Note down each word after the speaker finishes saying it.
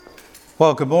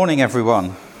Well, good morning,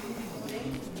 everyone.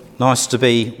 Nice to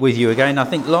be with you again. I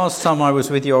think last time I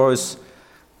was with you, I was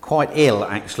quite ill,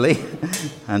 actually,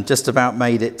 and just about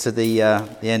made it to the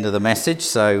end of the message.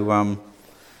 So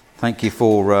thank you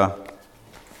for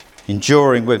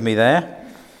enduring with me there.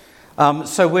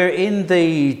 So we're in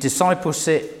the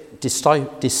discipleship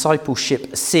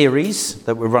series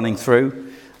that we're running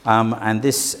through, and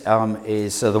this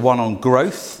is the one on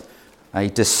growth. A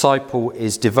disciple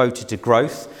is devoted to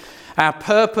growth. Our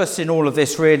purpose in all of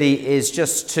this really is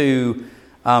just to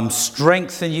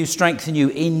strengthen you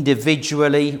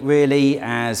individually, really,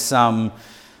 as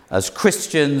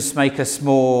Christians, make us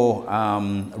more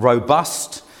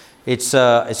robust. It's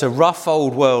a rough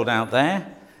old world out there,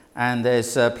 and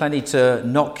there's plenty to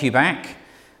knock you back.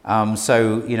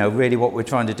 So, really what we're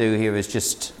trying to do here is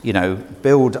just,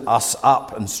 build us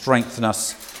up and strengthen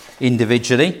us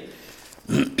individually.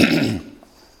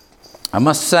 I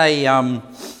must say,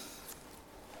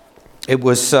 it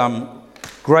was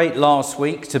great last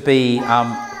week to be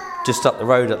just up the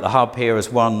road at the hub here as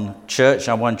One Church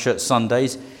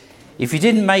Sundays. If you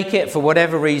didn't make it for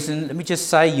whatever reason, let me just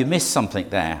say you missed something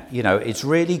there. It's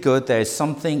really good. There's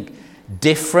something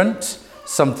different,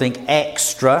 something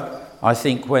extra, I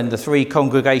think, when the three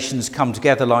congregations come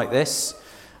together like this.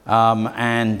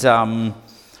 And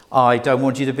I don't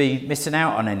want you to be missing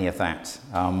out on any of that.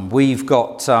 We've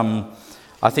got,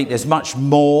 I think there's much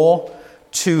more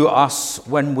to us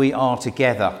when we are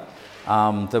together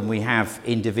than we have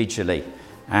individually.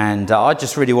 And I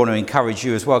just really want to encourage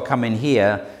you as well. Come in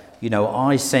here.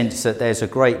 I sense that there's a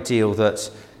great deal that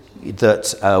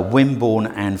Wimborne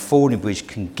and Fordingbridge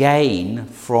can gain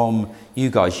from you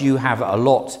guys. You have a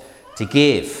lot to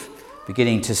give,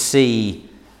 beginning to see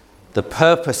the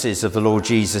purposes of the Lord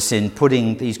Jesus in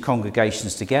putting these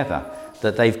congregations together,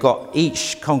 that they've got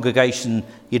each congregation,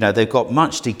 they've got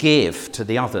much to give to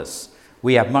the others.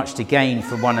 We have much to gain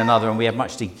from one another, and we have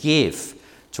much to give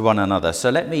to one another. So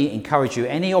let me encourage you,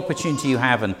 any opportunity you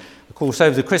have, and of course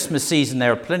over the Christmas season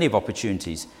there are plenty of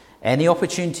opportunities. Any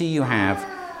opportunity you have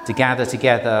to gather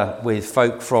together with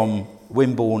folk from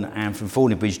Wimborne and from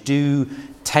Fordingbridge, do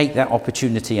take that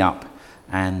opportunity up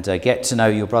and get to know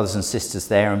your brothers and sisters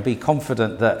there, and be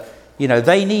confident that,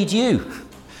 they need you,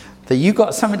 that you've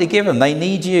got something to give them. They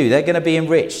need you. They're going to be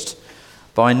enriched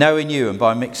by knowing you and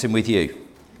by mixing with you.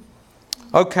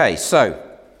 Okay, so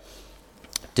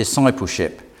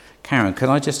discipleship. Karen, can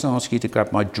I just ask you to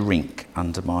grab my drink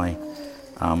under my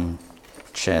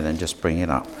chair, then just bring it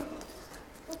up.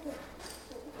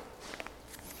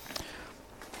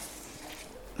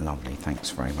 Lovely,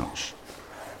 thanks very much.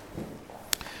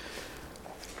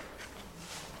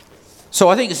 So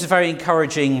I think it's a very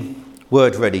encouraging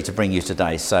word ready to bring you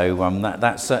today. So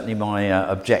that's certainly my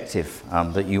objective,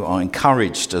 that you are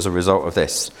encouraged as a result of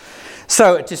this.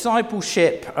 So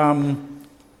discipleship, a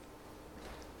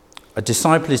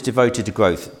disciple is devoted to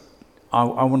growth.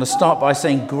 I want to start by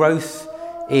saying growth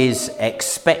is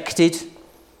expected.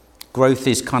 Growth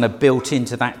is kind of built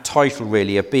into that title,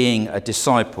 really, of being a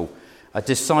disciple. A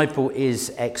disciple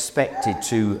is expected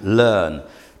to learn,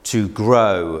 to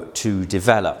grow, to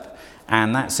develop.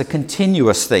 And that's a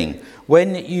continuous thing.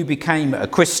 When you became a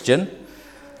Christian,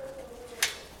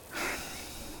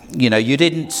 you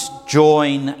didn't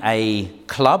join a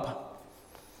club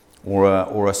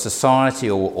or a society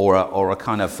or a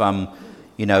kind of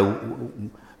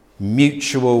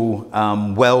mutual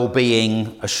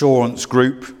well-being assurance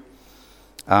group.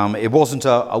 It wasn't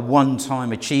a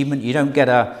one-time achievement. You don't get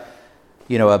a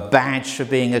badge for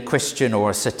being a Christian, or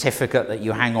a certificate that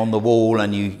you hang on the wall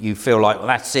and you feel like, well,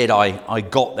 that's it, I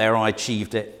got there, I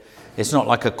achieved it. It's not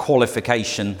like a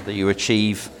qualification that you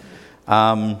achieve.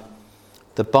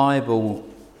 The Bible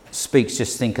speaks,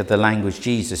 just think of the language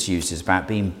Jesus uses about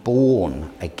being born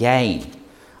again,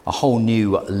 a whole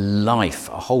new life,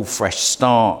 a whole fresh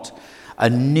start, a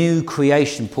new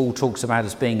creation. Paul talks about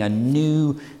as being a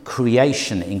new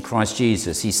creation in Christ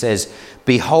Jesus. He says,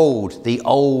 behold, the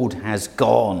old has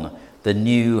gone, the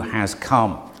new has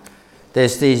come.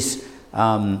 There's these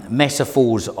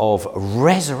metaphors of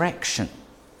resurrection,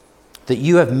 that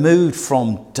you have moved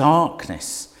from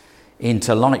darkness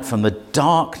into light, from the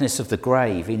darkness of the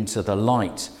grave into the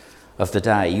light of the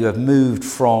day. You have moved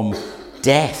from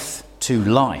death to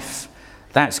life.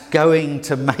 That's going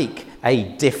to make a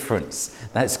difference.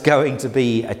 That's going to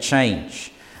be a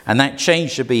change. And that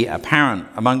change should be apparent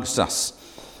amongst us.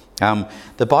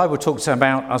 The Bible talks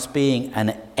about us being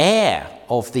an heir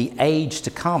of the age to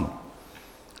come.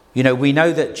 We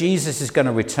know that Jesus is going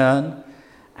to return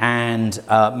and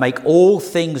make all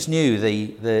things new.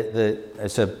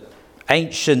 It's a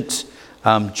ancient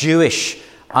Jewish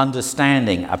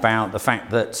understanding about the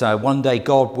fact that one day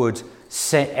God would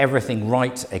set everything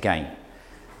right again.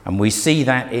 And we see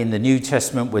that in the New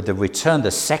Testament with the return,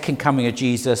 the second coming of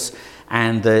Jesus,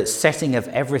 and the setting of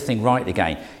everything right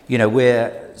again. You know,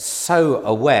 we're so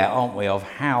aware, aren't we, of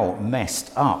how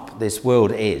messed up this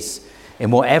world is.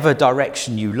 In whatever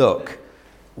direction you look,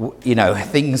 you know,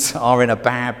 things are in a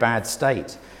bad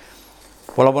state.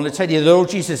 Well, I want to tell you, the Lord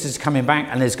Jesus is coming back,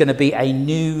 and there's going to be a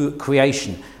new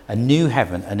creation, a new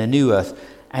heaven and a new earth.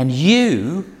 And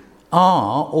you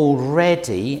are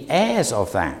already heirs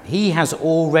of that. He has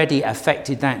already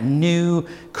affected that new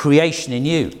creation in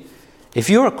you. If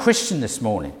you're a Christian this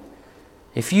morning,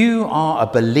 if you are a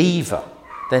believer,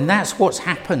 then that's what's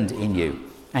happened in you.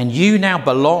 And you now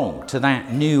belong to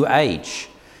that new age.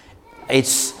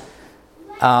 It's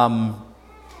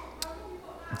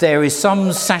there is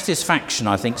some satisfaction,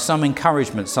 I think, some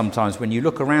encouragement sometimes when you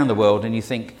look around the world and you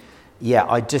think, yeah,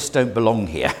 I just don't belong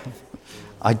here.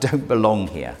 I don't belong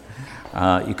here.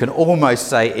 You can almost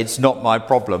say it's not my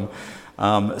problem.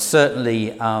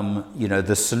 Certainly, you know,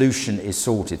 the solution is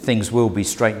sorted. Things will be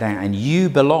straightened out, and you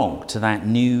belong to that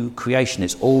new creation.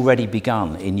 It's already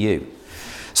begun in you.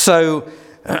 So,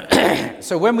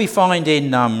 so when we find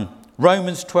in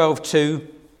Romans 12:2,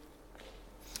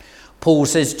 Paul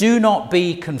says, "Do not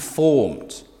be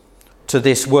conformed to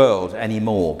this world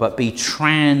anymore, but be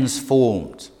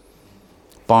transformed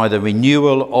by the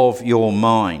renewal of your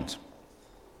mind."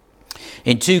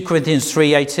 In 2 Corinthians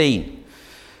 3:18,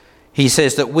 he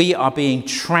says that we are being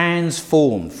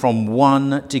transformed from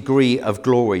one degree of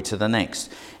glory to the next.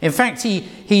 In fact,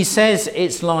 he says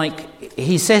it's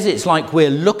like we're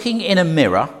looking in a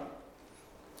mirror,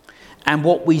 and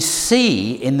what we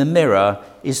see in the mirror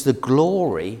is the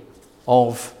glory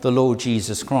of the Lord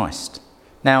Jesus Christ.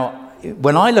 Now,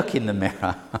 when I look in the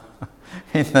mirror,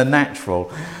 in the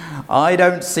natural, I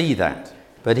don't see that.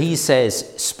 But he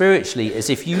says, spiritually, as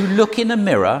if you look in a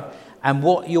mirror and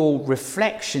what your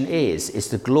reflection is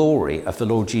the glory of the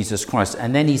Lord Jesus Christ.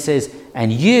 And then he says,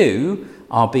 and you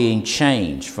are being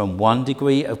changed from one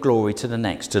degree of glory to the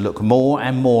next to look more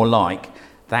and more like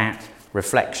that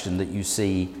reflection that you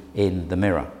see in the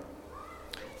mirror.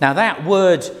 Now that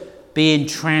word being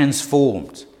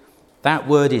transformed, that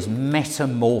word is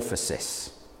metamorphosis.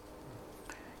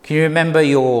 Can you remember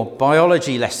your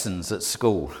biology lessons at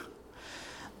school?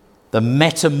 The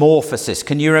metamorphosis.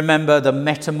 Can you remember the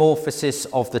metamorphosis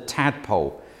of the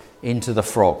tadpole into the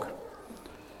frog?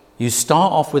 You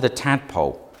start off with a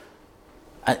tadpole,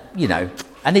 you know,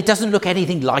 and it doesn't look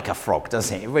anything like a frog,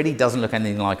 does it? It really doesn't look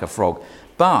anything like a frog.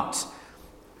 But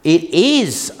it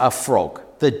is a frog.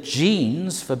 The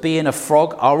genes for being a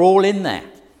frog are all in there.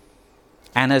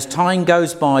 And as time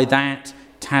goes by, that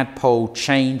tadpole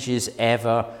changes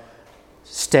ever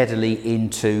steadily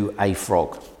into a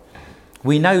frog.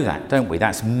 We know that, don't we?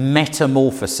 That's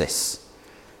metamorphosis.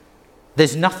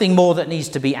 There's nothing more that needs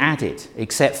to be added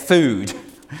except food.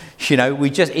 You know,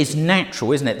 it's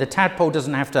natural, isn't it? The tadpole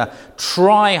doesn't have to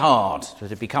try hard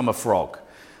to become a frog.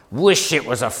 Wish it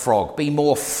was a frog. Be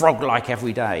more frog-like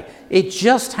every day. It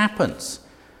just happens.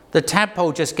 The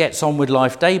tadpole just gets on with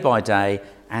life day by day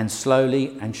and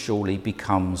slowly and surely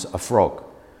becomes a frog.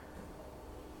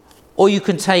 Or you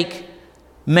can take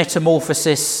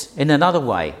metamorphosis in another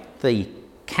way. The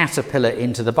caterpillar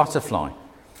into the butterfly.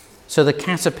 So the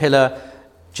caterpillar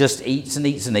just eats and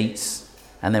eats and eats,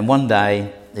 and then one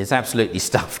day it's absolutely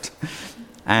stuffed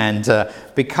and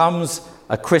becomes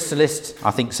a chrysalis, I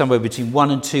think somewhere between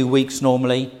 1 and 2 weeks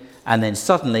normally, and then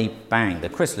suddenly, bang, the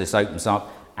chrysalis opens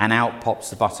up and out pops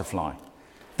the butterfly.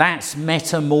 That's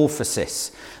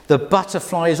metamorphosis. The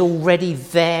butterfly is already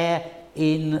there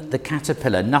in the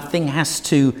caterpillar. Nothing has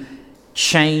to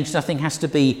change, nothing has to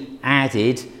be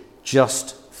added,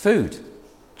 just food,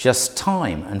 just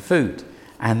time and food.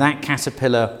 And that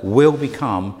caterpillar will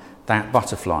become that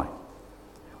butterfly.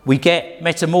 We get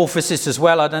metamorphosis as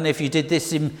well. I don't know if you did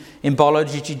this in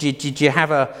biology. Did you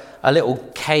have a little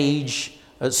cage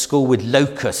at school with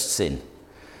locusts in? It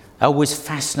always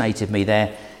fascinated me.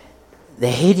 They're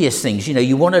hideous things. You know,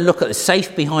 you want to look at the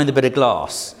safe behind a bit of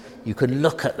glass. You can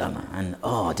look at them and,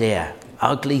 oh dear,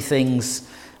 ugly things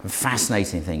and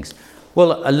fascinating things.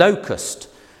 Well, a locust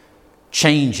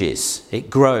changes, it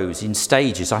grows in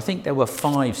stages. I think there were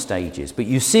 5 stages, but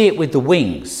you see it with the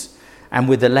wings and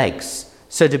with the legs.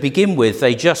 So to begin with,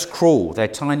 they just crawl. They're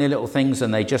tiny little things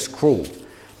and they just crawl.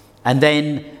 And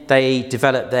then they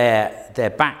develop their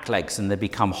back legs and they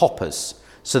become hoppers,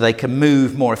 so they can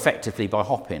move more effectively by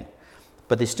hopping.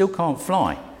 But they still can't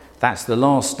fly. That's the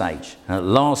last stage. And at the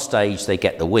last stage, they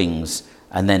get the wings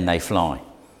and then they fly.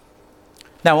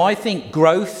 Now, I think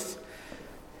growth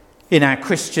in our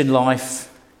Christian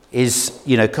life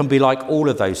can be like all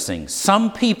of those things.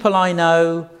 Some people I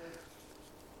know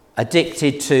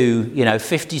addicted to,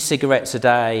 50 cigarettes a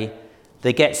day,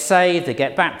 they get saved, they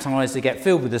get baptized, they get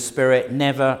filled with the Spirit,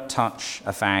 never touch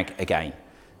a fag again.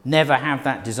 Never have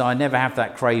that desire, never have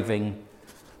that craving,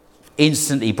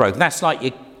 instantly broken. That's like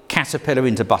your caterpillar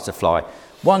into butterfly.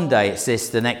 One day it's this,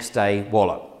 the next day,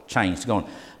 wallop, changed, gone.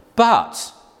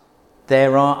 But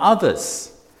there are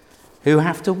others who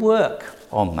have to work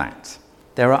on that.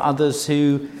 There are others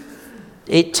who,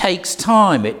 it takes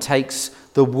time, it takes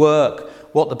the work,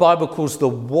 what the Bible calls the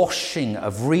washing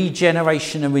of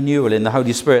regeneration and renewal in the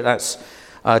Holy Spirit. That's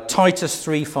Titus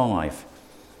 3:5.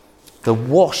 The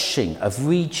washing of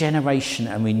regeneration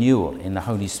and renewal in the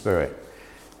Holy Spirit.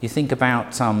 You think about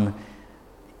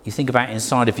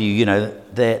inside of you,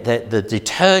 the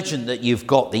detergent that you've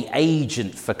got, the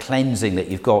agent for cleansing that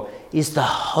you've got is the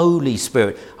Holy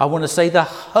Spirit. I want to say the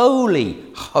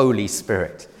Holy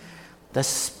Spirit. The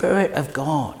Spirit of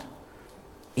God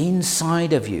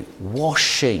inside of you,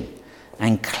 washing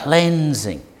and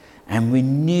cleansing and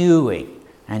renewing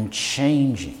and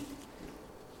changing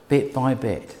bit by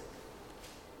bit.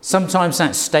 Sometimes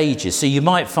that's stages. So you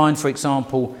might find, for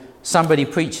example, somebody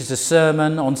preaches a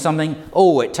sermon on something,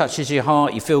 it touches your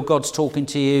heart, you feel God's talking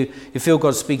to you, you feel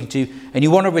God's speaking to you, and you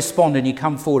want to respond, and you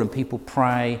come forward and people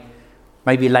pray,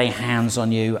 maybe lay hands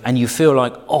on you, and you feel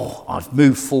like, I've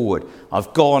moved forward,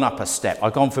 I've gone up a step,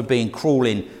 I've gone from being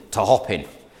crawling to hopping,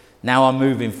 now I'm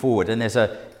moving forward, and there's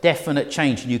a definite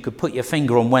change, and you could put your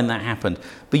finger on when that happened,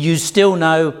 but you still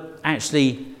know,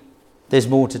 actually, there's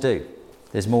more to do,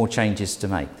 there's more changes to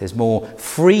make, there's more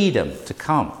freedom to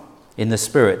come in the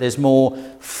Spirit. There's more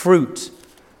fruit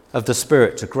of the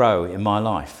Spirit to grow in my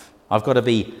life. I've got to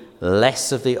be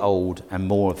less of the old and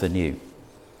more of the new.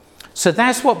 So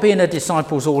that's what being a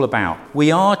disciple is all about.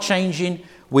 We are changing,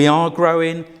 we are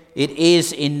growing. It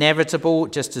is inevitable,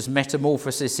 just as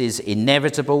metamorphosis is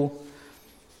inevitable.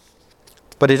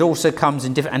 But it also comes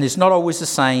in different, and it's not always the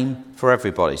same for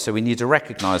everybody. So we need to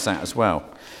recognize that as well.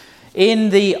 In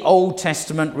the Old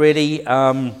Testament, really,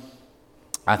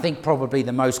 I think probably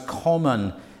the most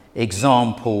common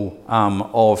example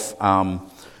of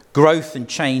growth and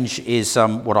change is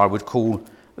what I would call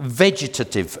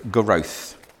vegetative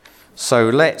growth. So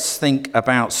let's think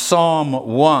about Psalm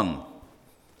 1.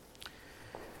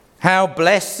 How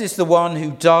blessed is the one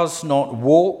who does not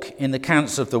walk in the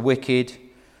counsel of the wicked,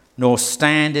 nor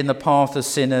stand in the path of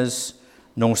sinners,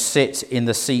 nor sit in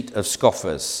the seat of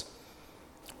scoffers.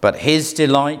 But his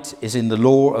delight is in the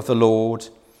law of the Lord,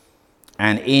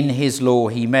 and in his law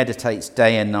he meditates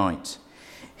day and night.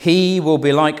 He will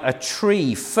be like a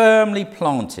tree firmly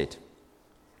planted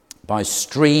by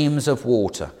streams of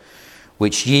water,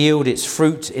 which yield its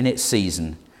fruit in its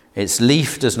season. Its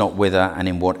leaf does not wither, and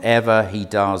in whatever he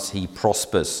does, he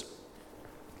prospers.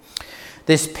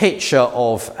 This picture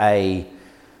of a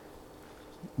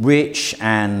rich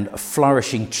and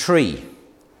flourishing tree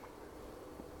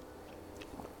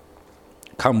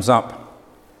comes up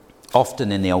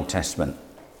often in the Old Testament.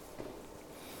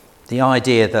 The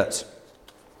idea that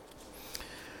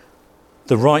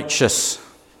the righteous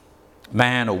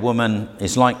man or woman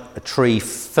is like a tree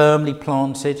firmly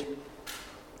planted,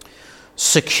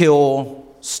 secure,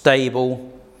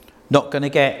 stable, not going to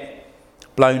get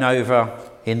blown over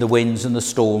in the winds and the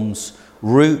storms,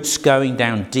 roots going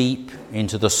down deep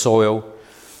into the soil.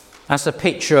 That's a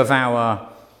picture of our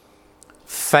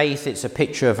faith, it's a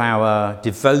picture of our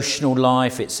devotional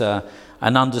life, it's an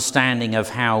understanding of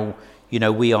how,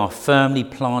 we are firmly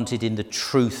planted in the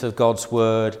truth of God's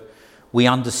word. We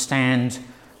understand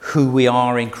who we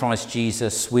are in Christ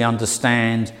Jesus. We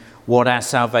understand what our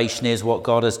salvation is, what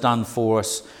God has done for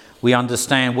us. We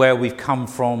understand where we've come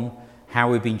from,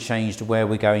 how we've been changed, where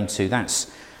we're going to.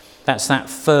 That's that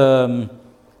firm,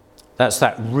 that's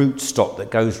that root stock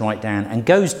that goes right down and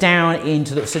goes down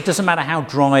into so it doesn't matter how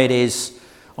dry it is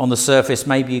on the surface.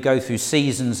 Maybe you go through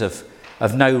seasons of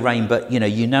no rain, but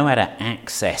you know how to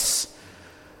access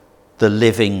the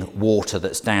living water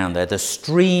that's down there. The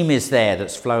stream is there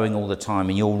that's flowing all the time,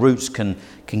 and your roots can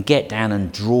get down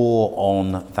and draw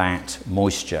on that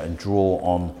moisture and draw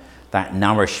on that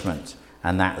nourishment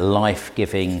and that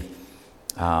life-giving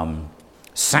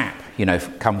sap,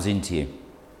 comes into you.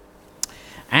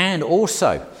 And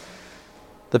also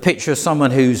the picture of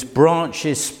someone whose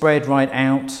branches spread right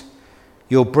out.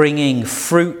 You're bringing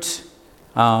fruit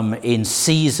in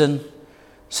season.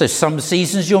 So some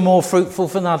seasons you're more fruitful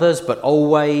than others, but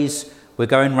always we're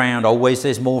going round, always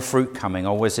there's more fruit coming,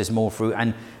 always there's more fruit.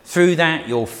 And through that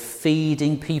you're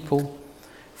feeding people,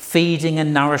 feeding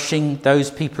and nourishing those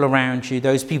people around you,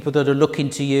 those people that are looking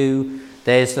to you.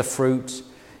 There's the fruit.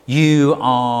 You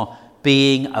are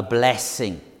being a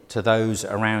blessing to those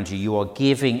around you. You are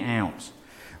giving out.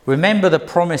 Remember the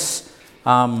promise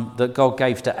that God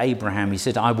gave to Abraham. He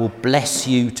said, I will bless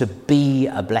you to be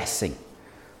a blessing.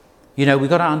 You know, we've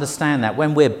got to understand that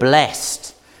when we're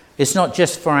blessed, it's not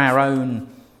just for our own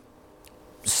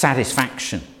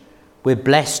satisfaction. We're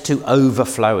blessed to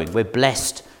overflowing. We're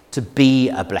blessed to be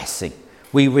a blessing.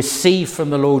 We receive from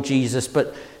the Lord Jesus,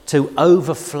 but to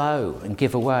overflow and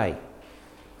give away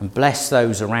and bless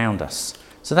those around us.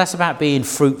 So that's about being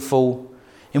fruitful.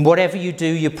 In whatever you do,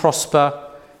 you prosper.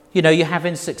 You know, you're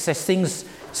having success. Things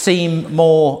seem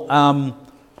more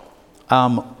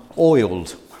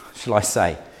oiled, shall I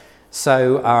say.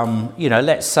 So, you know,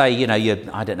 let's say, you know, you're,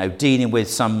 I don't know, dealing with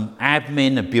some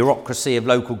admin, a bureaucracy of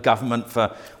local government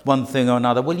for one thing or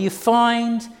another. Well, you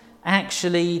find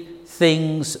actually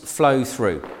things flow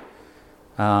through.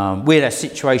 We had a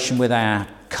situation with our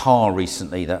car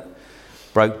recently that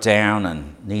broke down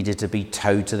and needed to be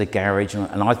towed to the garage.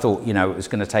 And I thought, you know, it was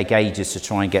going to take ages to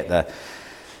try and get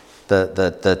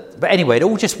but anyway, it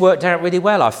all just worked out really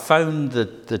well. I phoned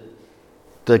the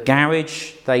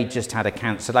garage. They just had a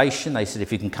cancellation. They said,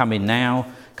 if you can come in now,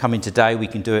 come in today, we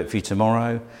can do it for you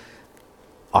tomorrow.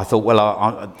 I thought,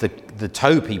 well, the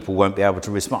tow people won't be able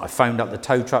to respond. I phoned up the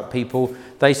tow truck people.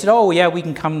 They said, oh yeah, we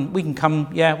can come,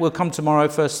 yeah, we'll come tomorrow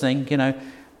first thing, you know.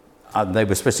 They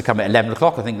were supposed to come at 11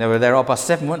 o'clock. I think they were there up by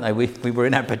 7, weren't they? We were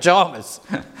in our pajamas.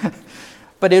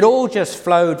 But it all just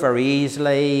flowed very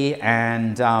easily,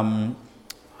 and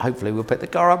hopefully we'll pick the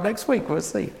car up next week. We'll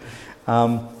see.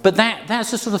 But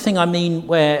that's the sort of thing I mean,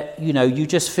 where, you know, you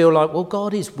just feel like, well,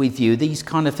 God is with you. These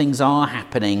kind of things are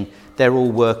happening. They're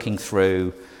all working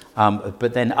through.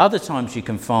 But then other times you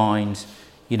can find,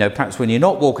 you know, perhaps when you're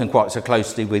not walking quite so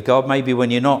closely with God, maybe when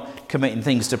you're not committing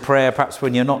things to prayer, perhaps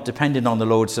when you're not depending on the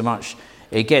Lord so much,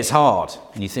 it gets hard.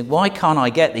 And you think, why can't I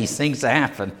get these things to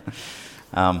happen?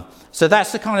 So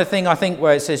that's the kind of thing, I think,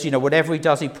 where it says, you know, whatever he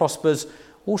does, he prospers.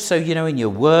 Also, you know, in your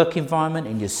work environment,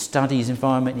 in your studies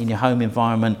environment, in your home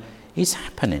environment, it's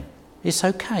happening. It's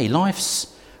okay.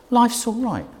 Life's all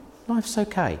right. Life's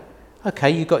okay.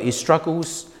 Okay, you've got your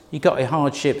struggles, you've got your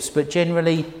hardships, but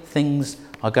generally things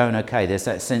are going okay. There's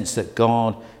that sense that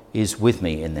God is with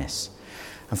me in this.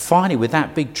 And finally, with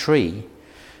that big tree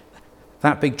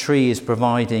is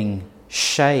providing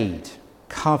shade,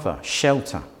 cover,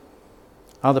 shelter.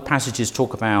 Other passages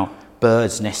talk about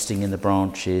birds nesting in the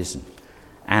branches and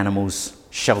animals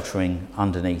sheltering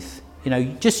underneath. You know,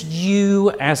 just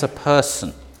you as a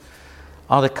person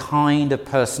are the kind of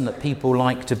person that people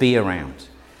like to be around.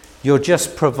 You're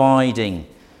just providing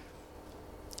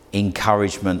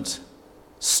encouragement,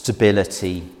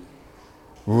 stability,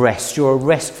 rest. You're a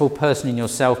restful person in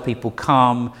yourself. People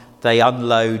come, they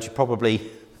unload. You're probably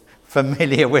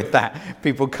familiar with that.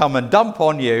 People come and dump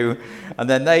on you, and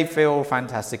then they feel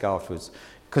fantastic afterwards.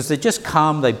 Because they just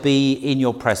come, they be in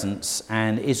your presence,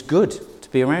 and it's good to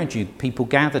be around you. People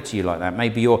gather to you like that.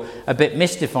 Maybe you're a bit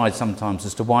mystified sometimes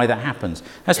as to why that happens.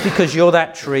 That's because you're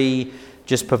that tree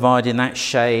just providing that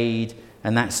shade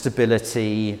and that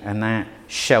stability and that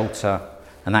shelter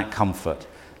and that comfort.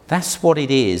 That's what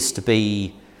it is to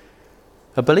be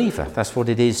a believer. That's what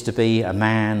it is to be a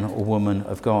man or woman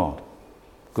of God.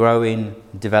 Growing,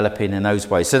 developing in those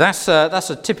ways. So that's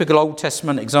a typical Old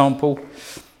Testament example.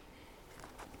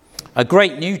 A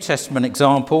great New Testament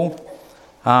example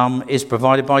is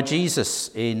provided by Jesus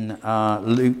in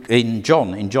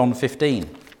John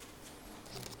 15.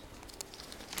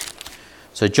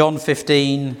 So John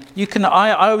 15,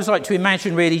 I always like to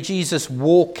imagine really Jesus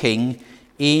walking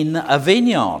in a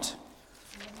vineyard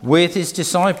with his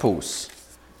disciples,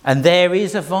 and there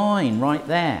is a vine right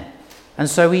there. And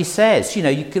so he says, you know,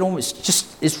 you can almost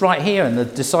just, it's right here, and the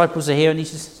disciples are here, and he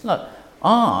says, look,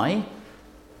 I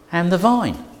am the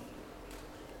vine.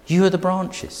 You are the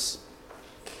branches.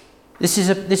 This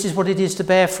is what it is to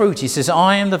bear fruit. He says,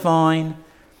 I am the vine,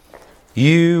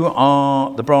 you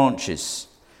are the branches.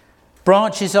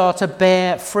 Branches are to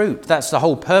bear fruit. That's the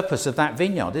whole purpose of that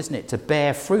vineyard, isn't it? To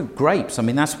bear fruit, grapes. I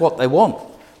mean, that's what they want,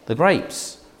 the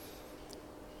grapes.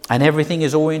 And everything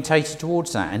is orientated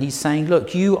towards that. And he's saying,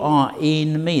 look, you are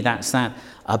in me. That's that.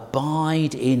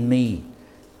 Abide in me.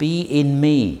 Be in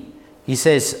me. He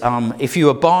says, if you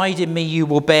abide in me, you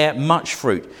will bear much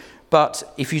fruit.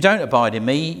 But if you don't abide in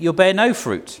me, you'll bear no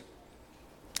fruit.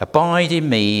 Abide in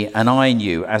me and I in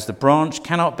you. As the branch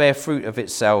cannot bear fruit of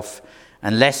itself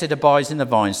unless it abides in the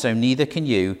vine, so neither can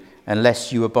you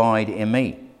unless you abide in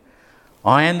me.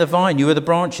 I am the vine, you are the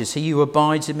branches. He who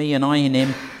abides in me and I in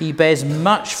him, he bears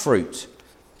much fruit.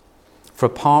 For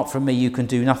apart from me, you can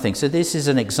do nothing. So this is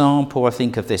an example, I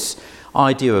think, of this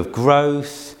idea of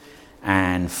growth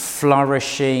and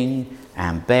flourishing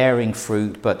and bearing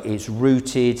fruit, but it's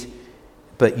rooted,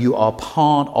 but you are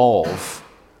part of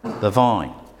the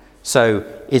vine. So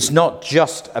it's not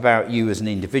just about you as an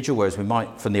individual, whereas we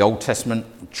might, from the Old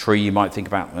Testament tree, you might think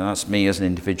about, well, that's me as an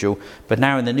individual. But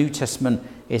now in the New Testament,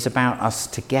 it's about us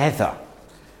together.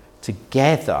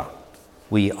 Together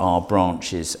we are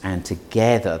branches, and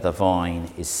together the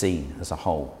vine is seen as a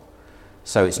whole.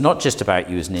 So it's not just about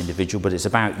you as an individual, but it's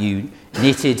about you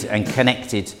knitted and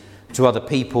connected to other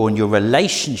people and your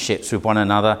relationships with one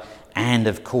another, and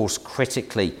of course,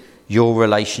 critically, your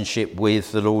relationship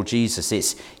with the Lord Jesus.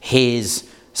 It's his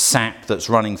sap that's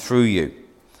running through you.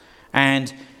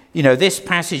 And, this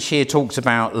passage here talks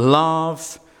about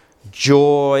love,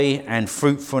 joy, and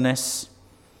fruitfulness.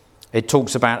 It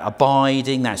talks about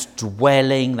abiding, that's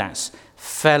dwelling, that's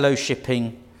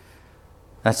fellowshipping.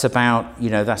 That's about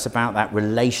that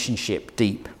relationship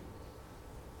deep.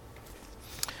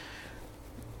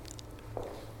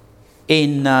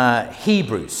 In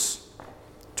Hebrews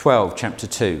 12, chapter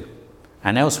 2,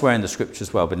 and elsewhere in the scripture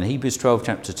as well, but in Hebrews 12,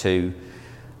 chapter 2,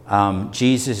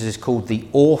 Jesus is called the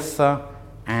author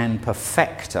and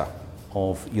perfecter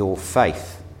of your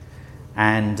faith.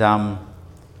 And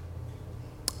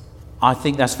I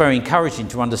think that's very encouraging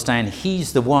to understand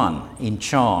he's the one in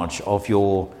charge of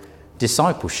your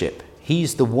discipleship.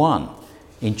 He's the one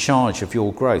in charge of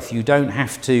your growth. You don't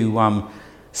have to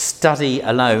study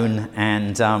alone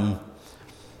and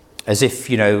as if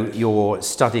you're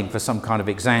studying for some kind of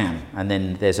exam, and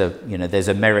then there's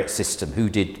a merit system. Who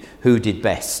did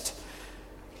best?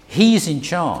 He's in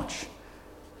charge,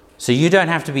 so you don't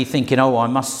have to be thinking, oh, I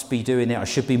must be doing it, I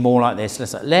should be more like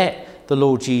this. Let the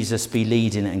Lord Jesus be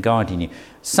leading and guiding you.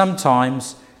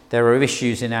 Sometimes there are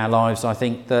issues in our lives, I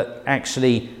think, that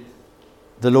actually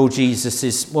the Lord Jesus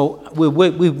is,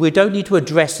 we don't need to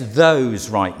address those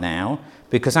right now,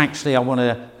 because actually I want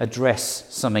to address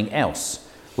something else,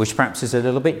 which perhaps is a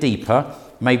little bit deeper,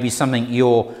 maybe something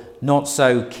you're not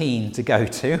so keen to go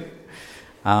to,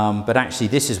 but actually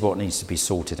this is what needs to be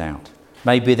sorted out.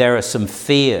 Maybe there are some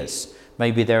fears,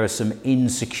 maybe there are some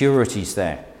insecurities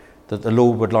there that the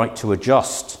Lord would like to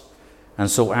adjust and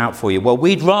sort out for you. Well,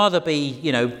 we'd rather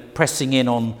be, pressing in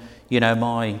on,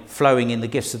 my flowing in the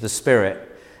gifts of the Spirit,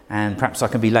 and perhaps I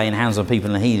can be laying hands on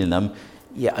people and healing them.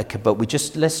 Yeah, okay, but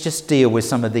let's just deal with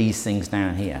some of these things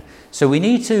down here. So we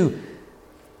need to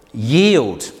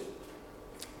yield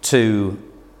to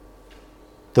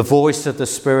the voice of the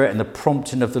Spirit and the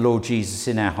prompting of the Lord Jesus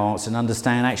in our hearts, and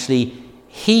understand actually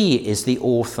he is the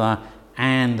author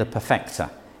and the perfecter.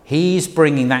 He's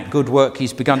bringing that good work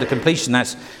he's begun to completion.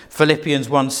 That's Philippians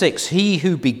 1:6. He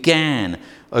who began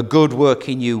a good work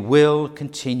in you will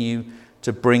continue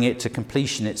to bring it to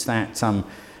completion. It's that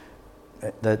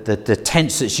the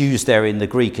tense that's used there in the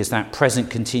Greek is that present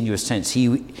continuous tense.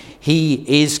 He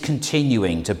is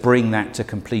continuing to bring that to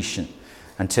completion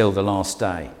until the last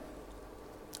day.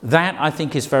 That, I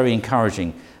think, is very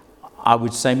encouraging. I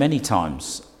would say many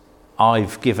times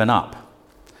I've given up.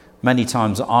 Many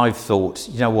times I've thought,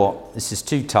 you know what, this is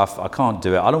too tough, I can't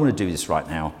do it, I don't want to do this right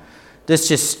now. Let's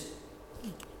just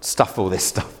stuff all this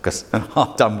stuff because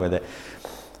I'm done with it.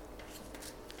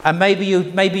 And maybe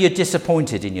you're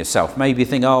disappointed in yourself. Maybe you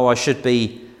think, oh, I should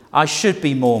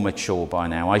be more mature by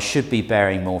now. I should be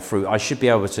bearing more fruit. I should be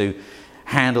able to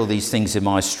handle these things in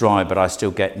my stride, but I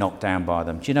still get knocked down by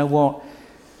them. Do you know what?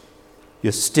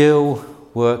 You're still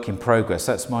work in progress.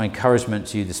 That's my encouragement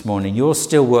to you this morning. You're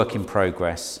still work in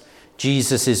progress.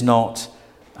 Jesus is not,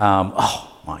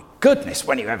 oh my goodness,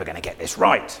 when are you ever going to get this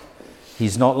right?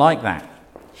 He's not like that.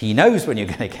 He knows when you're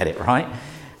going to get it right.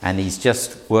 And he's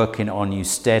just working on you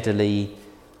steadily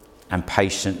and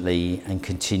patiently and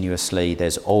continuously.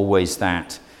 There's always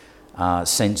that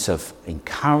sense of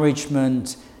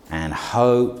encouragement and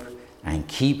hope, and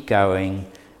keep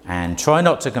going, and try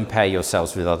not to compare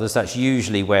yourselves with others. That's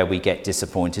usually where we get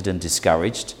disappointed and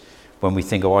discouraged, when we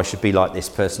think, oh, I should be like this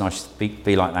person, I should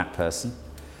be like that person.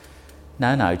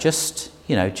 No, just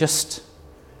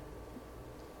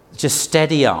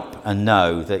steady up and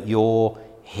know that you're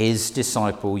his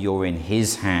disciple, you're in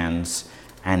his hands,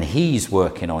 and he's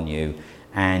working on you.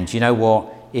 And you know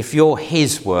what? If you're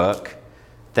his work,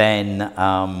 then,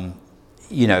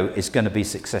 it's going to be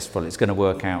successful. It's going to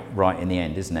work out right in the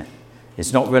end, isn't it?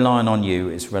 It's not relying on you,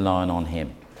 it's relying on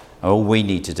him. And all we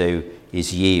need to do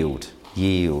is yield.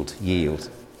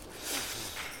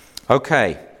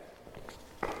 Okay.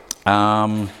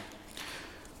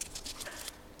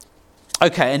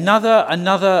 Okay,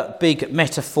 another big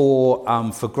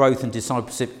metaphor for growth and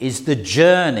discipleship is the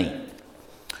journey.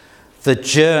 The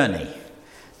journey.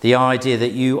 The idea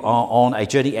that you are on a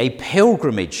journey, a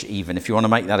pilgrimage even, if you want to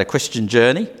make that a Christian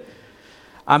journey.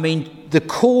 I mean, the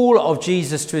call of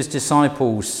Jesus to his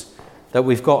disciples that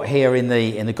we've got here in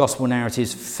the gospel narrative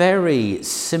is very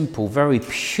simple, very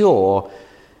pure.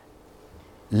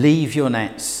 Leave your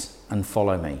nets and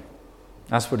follow me.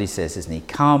 That's what he says, isn't he?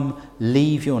 Come,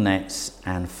 leave your nets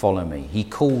and follow me. He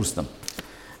calls them.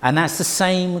 And that's the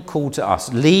same call to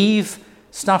us. Leave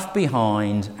stuff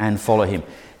behind and follow him.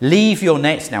 Leave your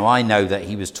nets. Now, I know that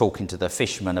he was talking to the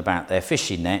fishermen about their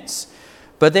fishing nets,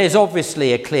 but there's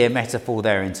obviously a clear metaphor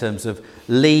there in terms of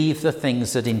leave the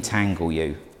things that entangle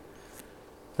you,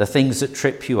 the things that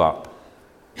trip you up,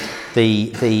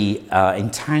 the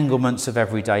entanglements of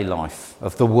everyday life,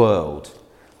 of the world.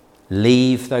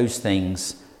 Leave those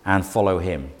things and follow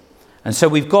him. And so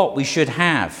we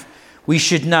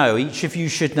should know, each of you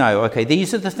should know, okay,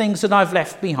 these are the things that I've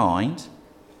left behind.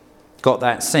 Got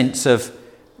that sense of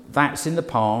that's in the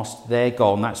past, they're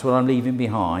gone, that's what I'm leaving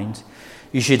behind.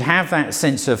 You should have that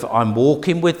sense of I'm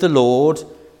walking with the Lord,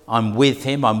 I'm with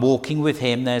him, I'm walking with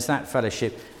him, there's that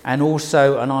fellowship. And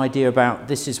also an idea about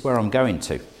this is where I'm going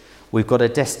to. We've got a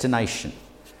destination.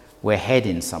 We're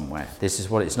heading somewhere. This is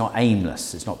what it's not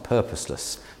aimless, it's not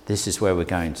purposeless. This is where we're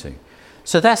going to.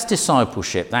 So that's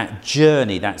discipleship, that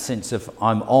journey, that sense of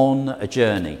I'm on a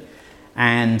journey.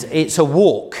 And it's a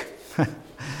walk.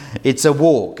 It's a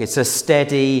walk. It's a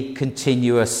steady,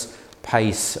 continuous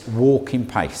pace, walking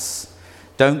pace.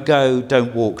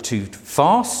 Don't walk too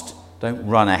fast, don't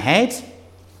run ahead,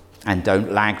 and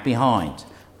don't lag behind.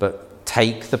 But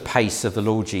take the pace of the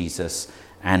Lord Jesus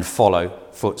and follow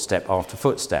footstep after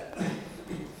footstep.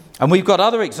 And we've got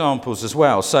other examples as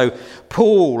well. So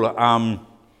Paul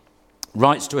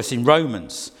writes to us in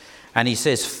Romans, and he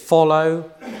says,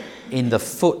 follow in the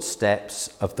footsteps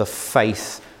of the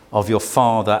faith of your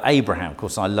father Abraham. Of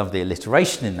course, I love the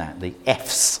alliteration in that, the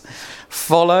F's.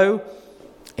 Follow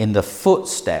in the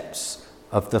footsteps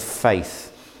of the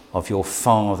faith of your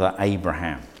father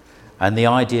Abraham. And the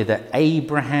idea that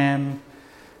Abraham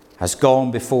has gone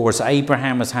before us.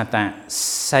 Abraham has had that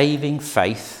saving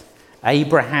faith.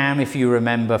 Abraham, if you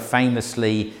remember,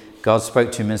 famously, God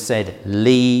spoke to him and said,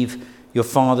 leave your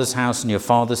father's house and your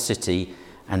father's city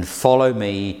and follow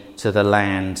me to the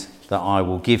land that I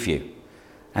will give you.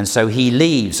 And so he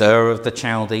leaves Ur of the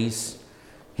Chaldees.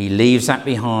 He leaves that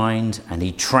behind and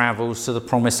he travels to the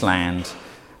promised land.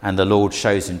 And the Lord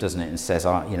shows him, doesn't it, and says,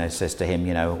 says to him,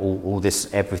 all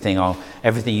this, everything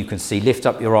you can see, lift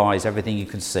up your eyes, everything you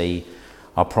can see,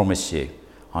 I'll promise you,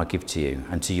 I'll give to you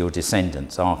and to your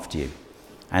descendants after you.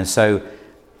 And so,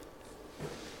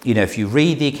 if you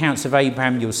read the accounts of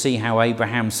Abraham, you'll see how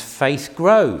Abraham's faith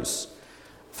grows.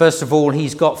 First of all,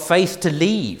 he's got faith to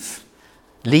leave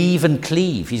and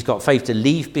cleave. He's got faith to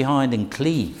leave behind and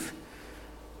cleave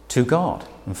to God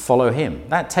and follow him.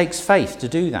 That takes faith to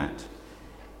do that.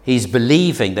 He's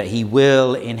believing that he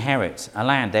will inherit a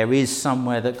land. There is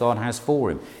somewhere that God has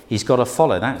for him. He's got to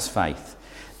follow. That's faith.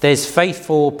 There's faith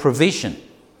for provision.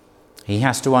 He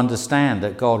has to understand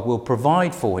that God will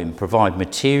provide for him, provide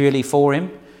materially for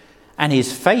him. And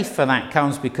his faith for that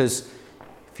comes because,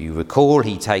 if you recall,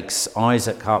 he takes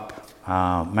Isaac up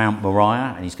Mount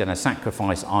Moriah and he's going to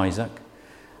sacrifice Isaac.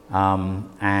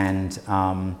 And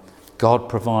God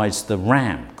provides the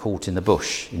ram caught in the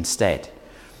bush instead.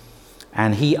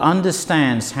 And he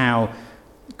understands how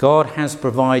God has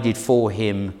provided for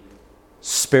him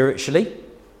spiritually.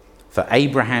 For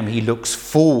Abraham, he looks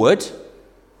forward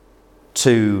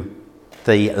to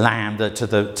the lamb, to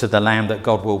the lamb that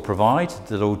God will provide,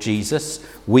 the Lord Jesus.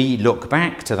 We look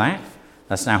back to that.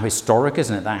 That's now historic,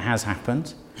 isn't it? That has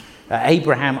happened.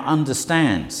 Abraham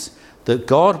understands that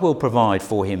God will provide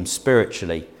for him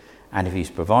spiritually. And if he's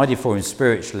provided for him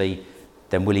spiritually,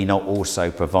 then will he not also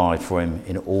provide for him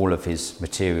in all of his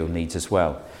material needs as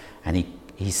well? And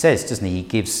he says, doesn't he?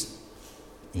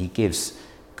 He gives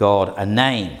God a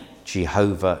name,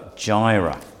 Jehovah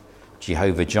Jireh.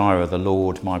 Jehovah Jireh, the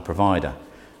Lord my provider.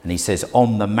 And he says,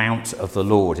 on the mount of the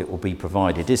Lord it will be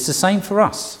provided. It's the same for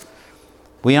us.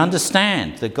 We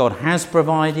understand that God has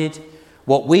provided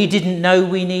what we didn't know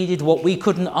we needed, what we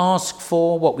couldn't ask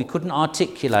for, what we couldn't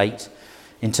articulate.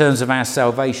 In terms of our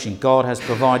salvation, God has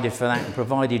provided for that and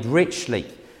provided richly.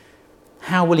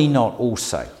 How will he not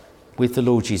also with the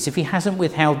Lord Jesus? If he hasn't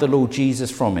withheld the Lord Jesus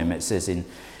from him, it says in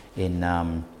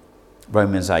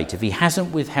Romans 8, if he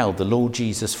hasn't withheld the Lord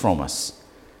Jesus from us,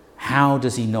 how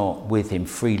does he not with him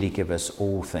freely give us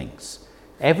all things?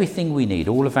 Everything we need,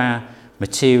 all of our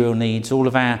material needs, all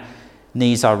of our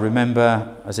needs. I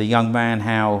remember as a young man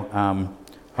how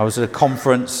I was at a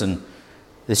conference and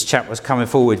this chap was coming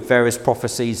forward with various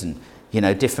prophecies, and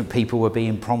different people were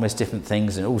being promised different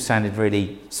things, and it all sounded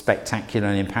really spectacular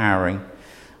and empowering.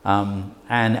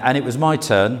 And it was my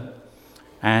turn,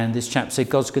 and this chap said,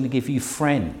 God's going to give you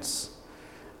friends.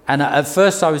 And at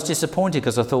first I was disappointed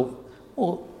because I thought,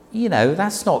 well,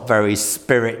 that's not very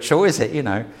spiritual, is it?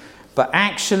 But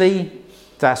actually,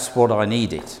 that's what I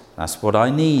needed. That's what I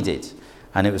needed.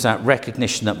 And it was that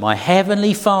recognition that my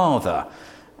Heavenly Father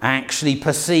actually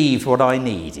perceived what I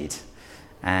needed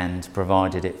and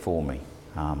provided it for me.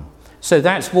 So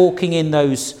that's walking in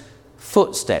those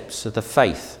footsteps of the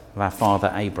faith of our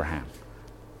father Abraham.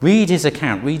 Read his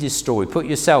account, read his story, put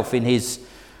yourself in his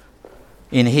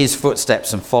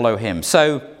footsteps and follow him.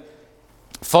 So,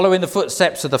 follow in the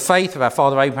footsteps of the faith of our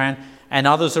father Abraham and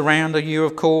others around you,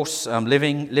 of course,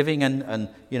 living and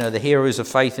the heroes of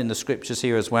faith in the scriptures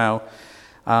here as well.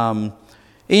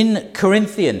 In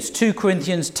Corinthians, 2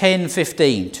 Corinthians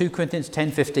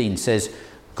 10:15 says,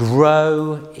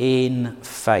 grow in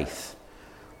faith.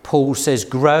 Paul says,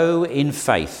 grow in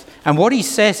faith. And what he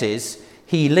says is,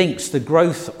 he links the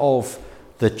growth of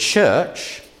the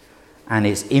church and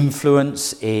its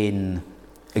influence in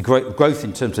growth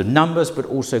in terms of numbers, but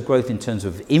also growth in terms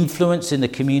of influence in the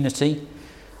community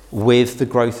with the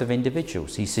growth of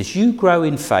individuals. He says, you grow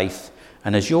in faith,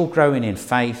 and as you're growing in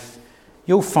faith,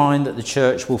 you'll find that the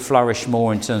church will flourish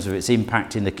more in terms of its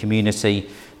impact in the community,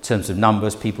 in terms of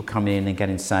numbers, people coming in and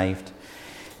getting saved.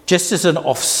 Just as an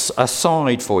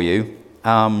aside for you,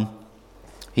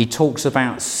 he talks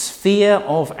about sphere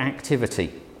of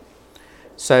activity.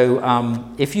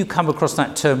 So if you come across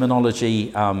that terminology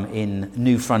in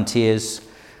New Frontiers,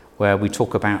 where we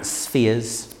talk about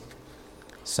spheres,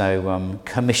 so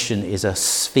commission is a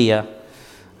sphere.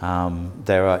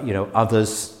 There are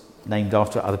others named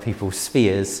after other people's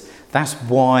spheres. That's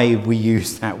why we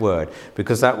use that word,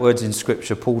 because that word's in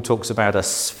Scripture. Paul talks about a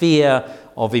sphere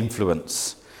of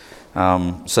influence.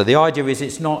 So the idea is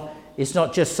it's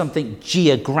not just something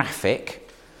geographic.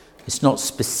 It's not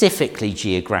specifically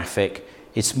geographic.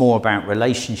 It's more about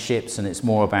relationships, and it's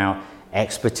more about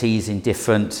expertise in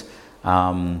different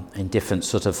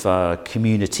sort of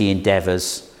community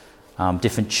endeavours.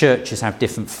 Different churches have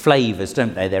different flavours,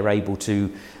 don't they? They're able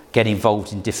to get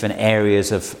involved in different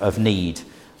areas of need,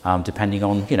 depending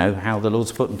on how the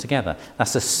Lord's put them together.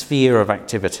 That's a sphere of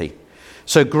activity.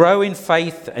 So grow in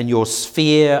faith, and your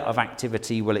sphere of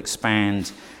activity will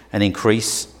expand and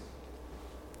increase.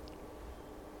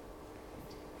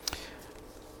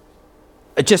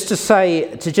 Just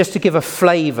to give a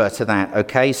flavour to that,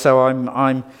 okay? So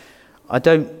I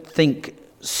don't think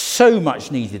so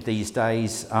much needed these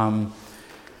days.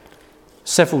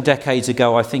 Several decades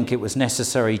ago, I think it was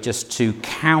necessary just to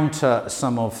counter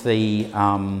some of the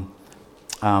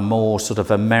more sort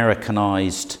of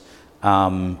Americanized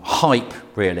hype,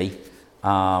 really,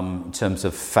 in terms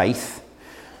of faith.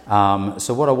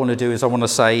 So what I want to do is I want to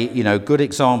say, good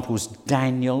examples.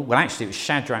 Daniel, well, actually, it was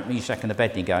Shadrach, Meshach, and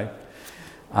Abednego.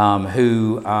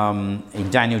 Who in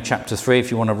Daniel chapter 3,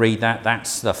 if you want to read that,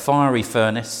 that's the fiery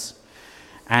furnace.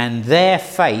 And their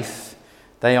faith,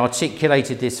 they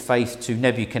articulated this faith to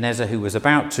Nebuchadnezzar, who was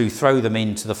about to throw them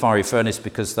into the fiery furnace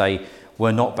because they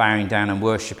were not bowing down and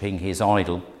worshipping his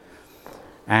idol.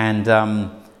 And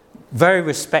very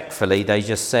respectfully, they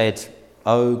just said,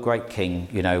 "Oh, great king,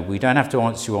 we don't have to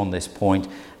answer you on this point.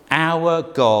 Our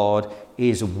God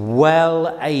is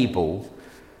well able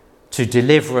to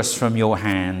deliver us from your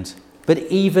hand, but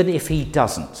even if he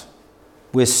doesn't,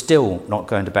 we're still not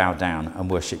going to bow down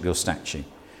and worship your statue."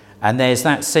 And there's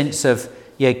that sense of,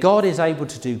 God is able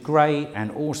to do great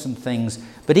and awesome things,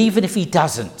 but even if he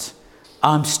doesn't,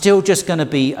 I'm still just going to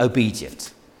be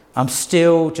obedient. I'm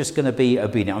still just going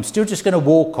to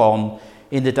walk on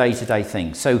in the day-to-day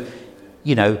things. So,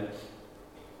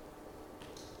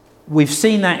 we've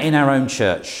seen that in our own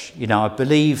church. I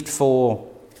believed for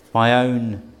my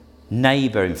own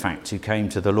neighbour, in fact, who came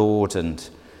to the Lord and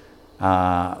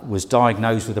was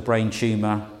diagnosed with a brain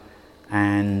tumour.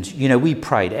 And, we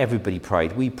prayed. Everybody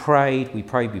prayed. We prayed. We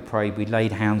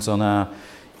laid hands on her.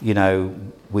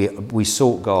 We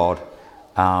sought God.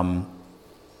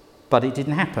 But it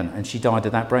didn't happen. And she died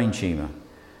of that brain tumour.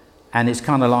 And it's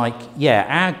kind of like,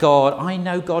 our God, I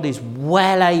know God is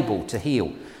well able to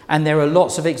heal. And there are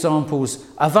lots of examples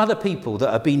of other people that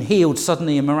have been healed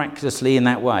suddenly and miraculously in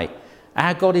that way.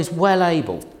 Our God is well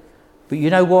able. But you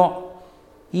know what?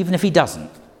 Even if he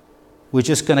doesn't, we're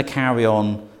just going to carry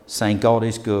on saying God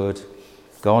is good,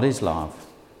 God is love,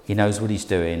 he knows what he's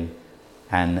doing,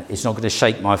 and it's not going to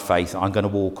shake my faith. I'm going to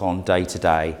walk on day to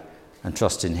day and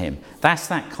trust in him. That's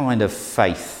that kind of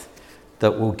faith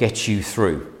that will get you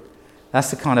through. That's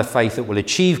the kind of faith that will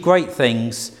achieve great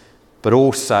things, but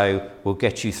also will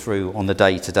get you through on the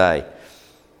day-to-day.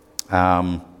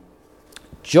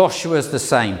 Joshua's the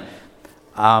same.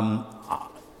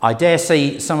 I dare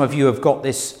say some of you have got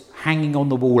this hanging on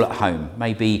the wall at home,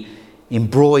 maybe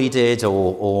embroidered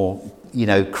or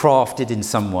crafted in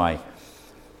some way.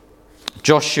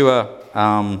 Joshua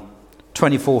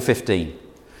 24:15.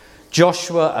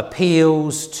 Joshua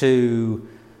appeals to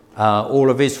all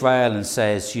of Israel and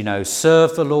says,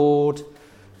 serve the Lord.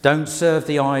 Don't serve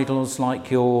the idols like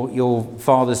your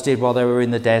fathers did while they were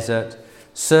in the desert.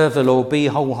 Serve the Lord. Be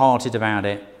wholehearted about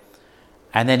it.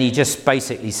 And then he just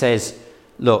basically says,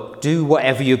 look, do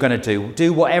whatever you're going to do.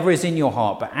 Do whatever is in your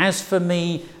heart. But as for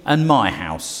me and my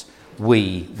house,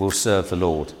 we will serve the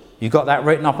Lord. You got that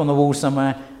written up on the wall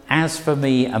somewhere? As for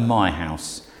me and my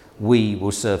house, we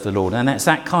will serve the Lord. And that's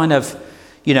that kind of,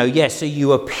 so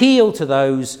you appeal to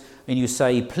those and you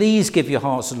say, please give your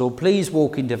hearts to the Lord. Please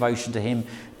walk in devotion to him.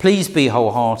 Please be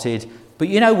wholehearted. But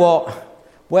you know what?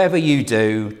 Whatever you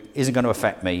do isn't going to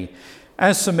affect me.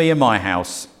 As for me and my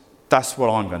house, that's what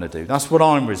I'm going to do. That's what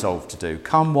I'm resolved to do.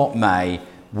 Come what may,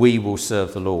 we will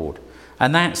serve the Lord.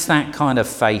 And that's that kind of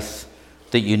faith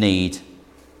that you need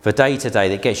for day to day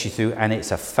that gets you through. And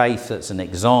it's a faith that's an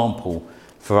example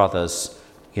for others,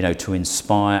 to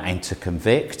inspire and to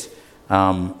convict,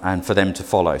 and for them to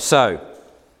follow. So,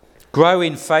 grow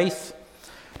in faith.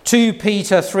 2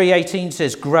 Peter 3:18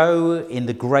 says, grow in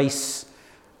the grace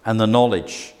and the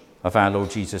knowledge of our Lord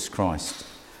Jesus Christ.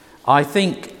 I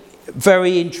think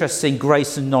very interesting,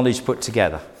 grace and knowledge put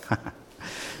together.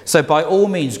 So by all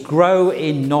means, grow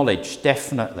in knowledge,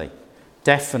 definitely.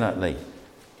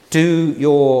 Do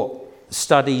your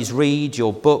studies, read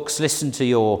your books, listen to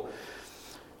your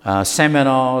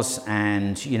seminars,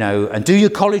 and do your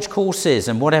college courses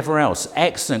and whatever else.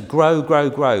 Excellent.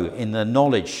 Grow in the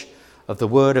knowledge of the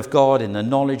Word of God, in the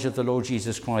knowledge of the Lord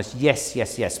Jesus Christ. Yes,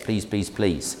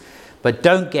 please. But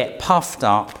don't get puffed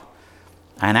up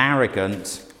and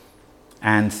arrogant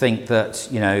and think that,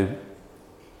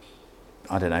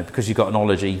 I don't know, because you've got an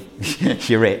ology,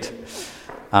 you're it.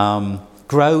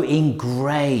 Grow in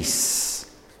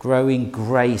grace. Grow in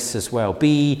grace as well.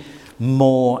 Be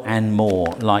more and more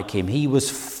like him. He was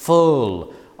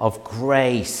full of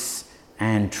grace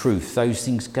and truth. Those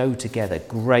things go together,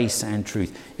 grace and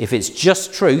truth. If it's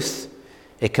just truth,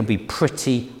 it can be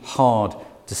pretty hard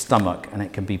to stomach, and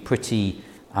it can be pretty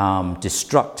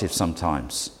destructive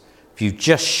sometimes. If you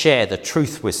just share the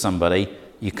truth with somebody,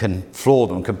 you can floor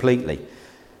them completely.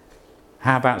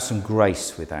 How about some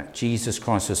grace with that? Jesus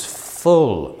Christ was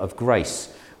full of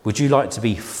grace. Would you like to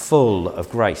be full of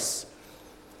grace?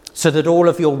 So that all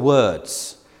of your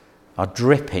words are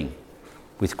dripping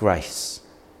with grace.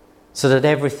 So that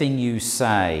everything you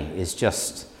say is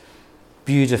just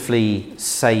beautifully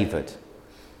savoured.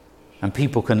 And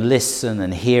people can listen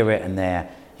and hear it, and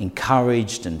they're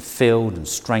encouraged and filled and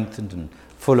strengthened and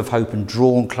full of hope and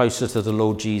drawn closer to the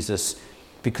Lord Jesus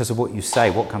because of what you say,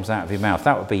 what comes out of your mouth.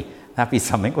 That'd be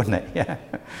something, wouldn't it?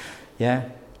 Yeah.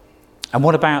 And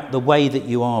what about the way that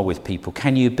you are with people?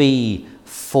 Can you be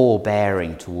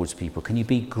forbearing towards people? Can you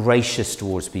be gracious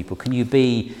towards people? Can you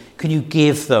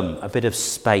give them a bit of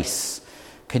space?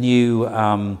 Can you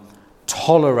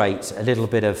tolerate a little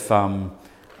bit of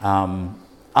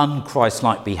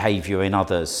unchristlike behaviour in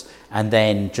others, and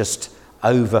then just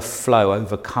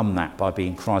overcome that by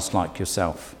being Christ-like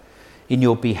yourself in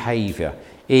your behaviour,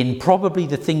 in probably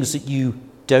the things that you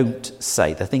don't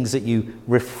say, the things that you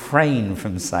refrain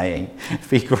from saying.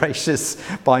 Be gracious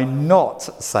by not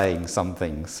saying some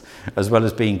things, as well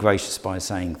as being gracious by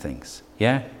saying things.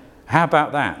 Yeah? How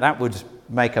about that? That would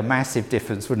make a massive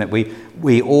difference, wouldn't it?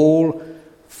 We all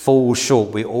fall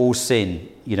short. We all sin,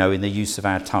 in the use of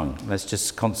our tongue. Let's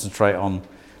just concentrate on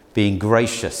being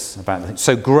gracious about things.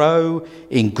 So grow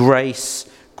in grace,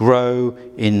 grow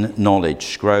in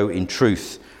knowledge, grow in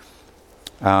truth.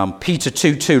 Peter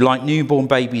 2:2, like newborn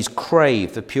babies,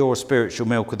 crave the pure spiritual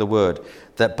milk of the word,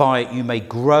 that by it you may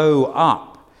grow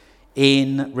up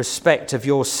in respect of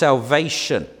your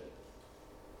salvation.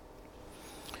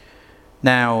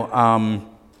 Now, I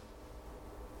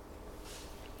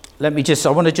want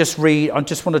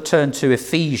to turn to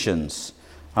Ephesians.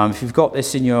 If you've got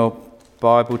this in your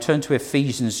Bible, turn to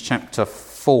Ephesians chapter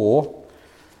 4,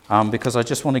 because I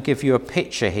just want to give you a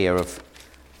picture here of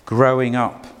growing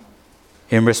up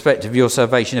in respect of your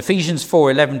salvation. Ephesians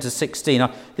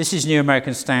 4:11-16. This is New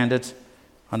American Standard.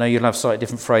 I know you'll have slightly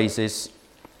different phrases.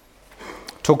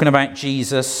 Talking about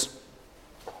Jesus,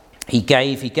 he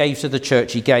gave to the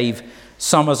church. He gave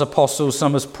some as apostles,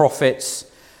 some as prophets,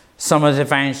 some as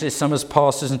evangelists, some as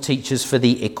pastors and teachers for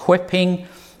the equipping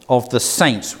of the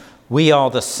saints. We are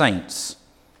the saints.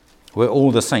 We're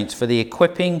all the saints, for the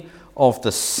equipping of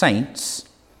the saints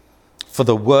for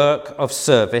the work of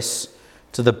service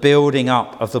to the building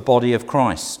up of the body of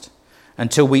Christ,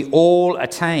 until we all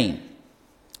attain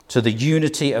to the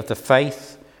unity of the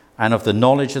faith and of the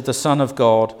knowledge of the Son of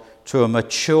God, to a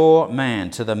mature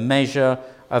man, to the measure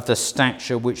of the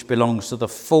stature which belongs to the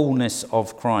fullness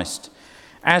of Christ.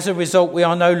 As a result, we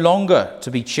are no longer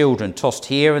to be children, tossed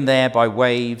here and there by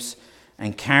waves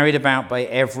and carried about by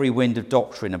every wind of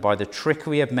doctrine and by the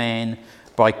trickery of men,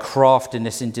 by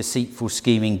craftiness and deceitful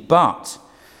scheming. But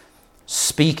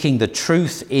speaking the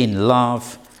truth in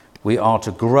love, we are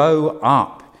to grow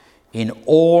up in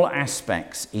all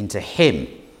aspects into him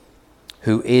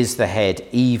who is the head,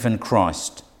 even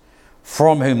Christ,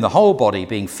 from whom the whole body,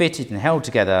 being fitted and held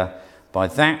together by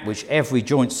that which every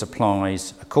joint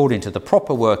supplies, according to the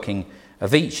proper working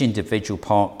of each individual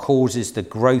part, causes the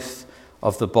growth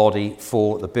of the body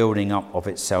for the building up of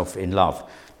itself in love.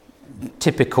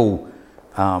 Typical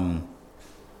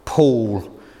Paul,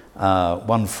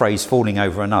 one phrase falling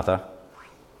over another.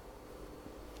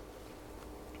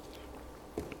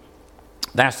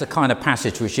 That's the kind of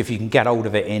passage which, if you can get hold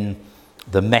of it in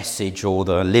the Message or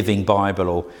the Living Bible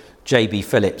or J.B.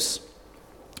 Phillips,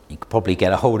 you could probably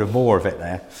get a hold of more of it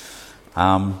there.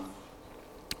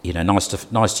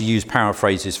 Nice to use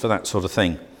paraphrases for that sort of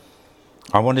thing.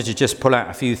 I wanted to just pull out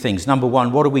a few things. Number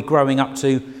one, what are we growing up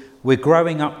to? We're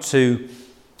growing up to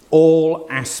all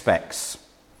aspects.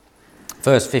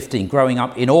 Verse 15, growing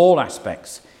up in all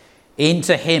aspects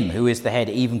into him who is the head,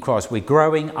 even Christ. We're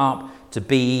growing up to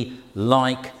be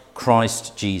like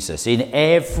Christ Jesus in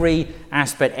every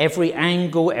aspect, every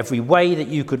angle, every way that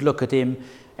you could look at him,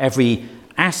 every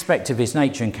aspect of his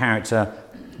nature and character.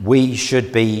 We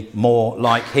should be more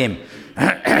like him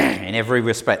in every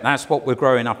respect. That's what we're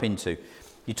growing up into.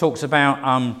 He talks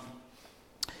about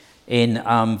in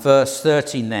verse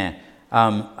 13 there,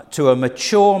 to a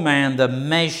mature man, the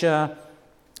measure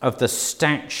of the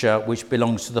stature which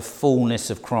belongs to the fullness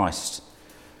of Christ.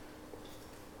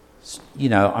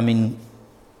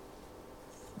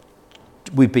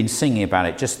 We've been singing about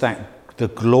it, just the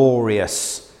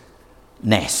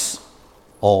gloriousness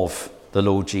of the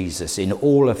Lord Jesus in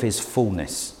all of his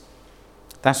fullness.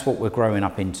 That's what we're growing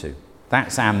up into.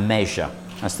 That's our measure.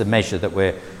 That's the measure that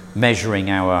we're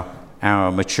measuring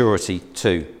our maturity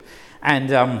to.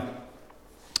 And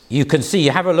you can see,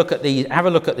 have a look at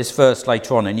this verse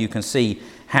later on, and you can see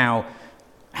how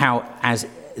as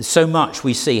so much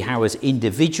we see how as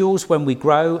individuals, when we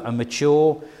grow and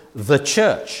mature, the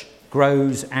church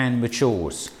grows and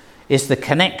matures. It's the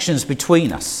connections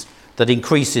between us that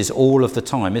increases all of the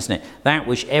time, isn't it? That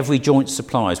which every joint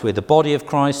supplies. We're the body of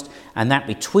Christ, and that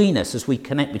between us, as we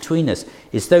connect between us,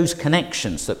 is those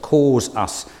connections that cause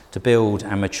us to build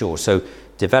and mature. So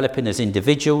developing as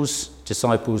individuals,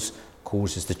 disciples,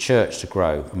 causes the church to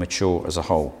grow and mature as a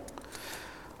whole.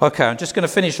 Okay, I'm just going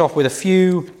to finish off with a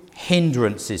few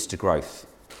hindrances to growth.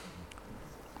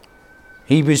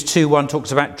 Hebrews 2:1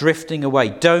 talks about drifting away.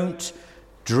 Don't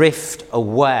drift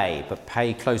away, but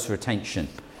pay closer attention.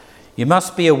 You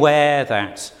must be aware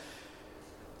that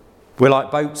we're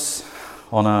like boats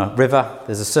on a river.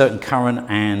 There's a certain current,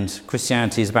 and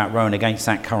Christianity is about rowing against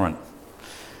that current.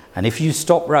 And if you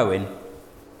stop rowing,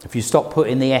 if you stop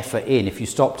putting the effort in, if you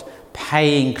stopped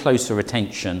paying closer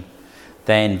attention,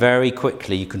 then very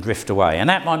quickly you can drift away. And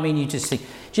that might mean you just think,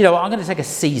 do you know what, I'm going to take a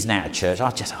season out of church.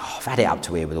 I've had it up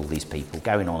to here with all these people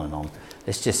going on and on.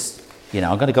 Let's just,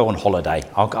 I'm going to go on holiday.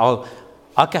 I'll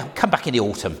come back in the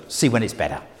autumn, see when it's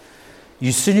better.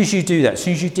 As soon as you do that, as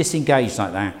soon as you disengage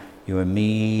like that, you're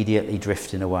immediately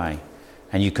drifting away.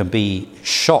 And you can be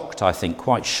shocked, I think,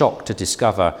 quite shocked to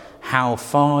discover how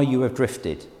far you have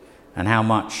drifted and how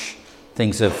much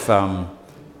things have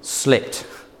slipped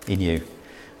in you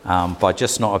by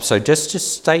just not. So just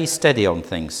stay steady on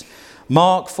things.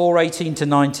 Mark 4:18 to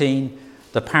 19,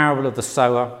 the parable of the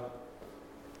sower,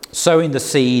 sowing the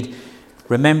seed.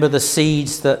 Remember the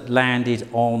seeds that landed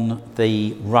on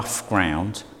the rough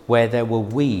ground where there were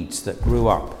weeds that grew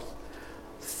up.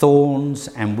 Thorns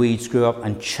and weeds grew up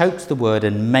and choked the word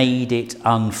and made it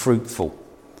unfruitful.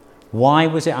 Why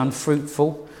was it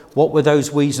unfruitful? What were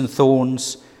those weeds and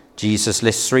thorns? Jesus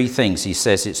lists three things. He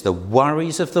says it's the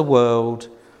worries of the world,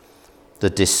 the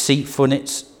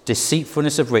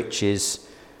deceitfulness of riches,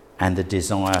 and the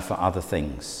desire for other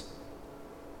things.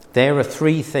 There are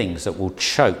three things that will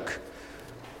choke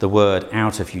the word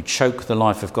out of you, choke the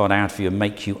life of God out of you, and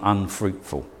make you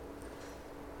unfruitful.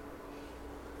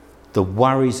 The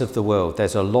worries of the world.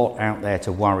 There's a lot out there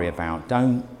to worry about.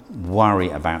 Don't worry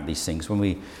about these things. When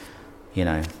You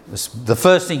know, the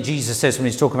first thing Jesus says when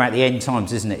he's talking about the end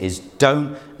times, isn't it, is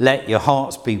don't let your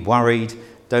hearts be worried,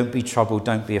 don't be troubled,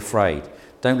 don't be afraid.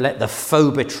 Don't let the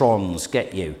phobitrons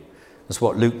get you. That's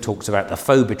what Luke talks about, the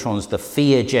phobitrons, the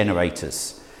fear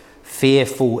generators.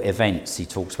 Fearful events, he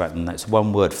talks about them. That's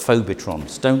one word,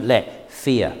 phobitrons. Don't let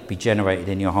fear be generated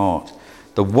in your heart.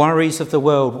 The worries of the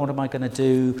world, what am I going to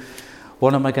do?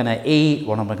 What am I going to eat?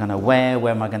 What am I going to wear?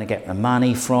 Where am I going to get the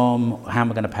money from? How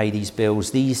am I going to pay these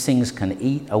bills? These things can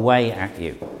eat away at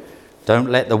you. Don't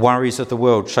let the worries of the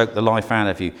world choke the life out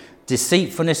of you.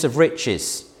 Deceitfulness of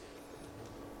riches.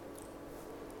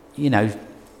 You know,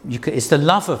 it's the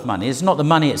love of money. It's not the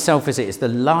money itself, is it? It's the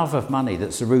love of money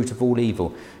that's the root of all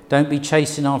evil. Don't be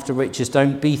chasing after riches.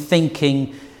 Don't be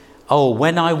thinking, oh,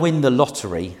 when I win the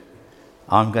lottery,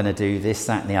 I'm going to do this,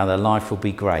 that and the other. Life will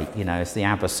be great. You know, it's the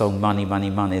ABBA song, money, money,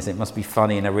 money. It must be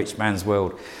funny in a rich man's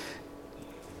world.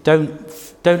 Don't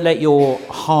let your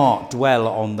heart dwell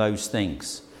on those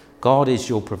things. God is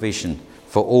your provision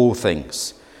for all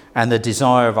things and the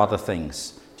desire of other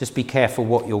things. Just be careful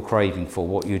what you're craving for,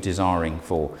 what you're desiring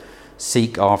for.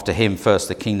 Seek after him first,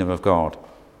 the kingdom of God.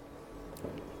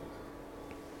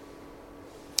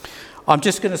 I'm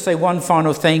just going to say one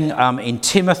final thing. In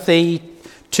Timothy,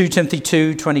 2 Timothy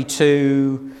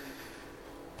 2:22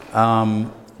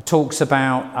 talks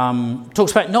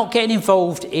about not getting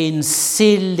involved in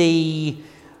silly,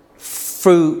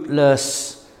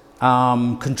 fruitless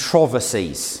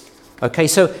controversies. Okay,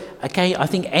 so I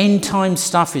think end time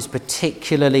stuff is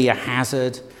particularly a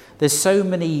hazard. There's so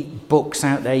many books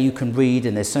out there you can read,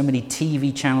 and there's so many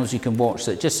TV channels you can watch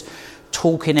that just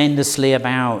talking endlessly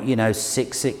about,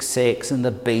 666 and the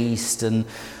beast and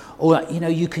all that.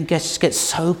 You can just get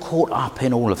so caught up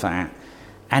in all of that,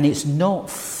 and it's not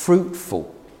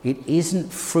fruitful. It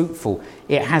isn't fruitful.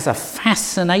 It has a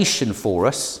fascination for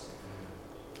us,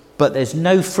 but there's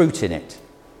no fruit in it.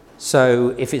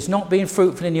 So if it's not being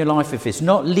fruitful in your life, if it's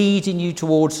not leading you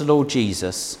towards the Lord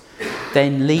Jesus,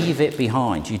 then leave it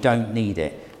behind. You don't need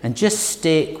it. And just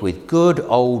stick with good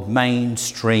old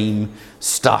mainstream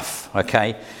stuff,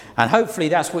 okay? And hopefully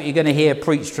that's what you're going to hear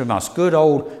preached from us. Good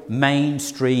old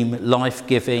mainstream,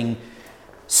 life-giving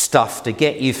stuff to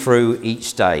get you through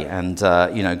each day and,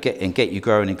 get you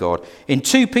growing in God. In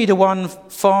 2 Peter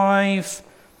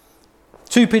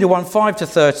 1:5 to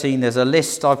 13, there's a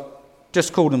list. I've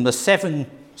just called them the seven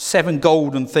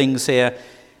golden things here.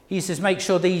 He says, make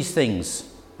sure these things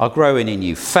are growing in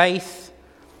you. Faith,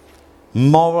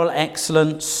 moral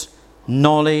excellence,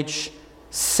 knowledge,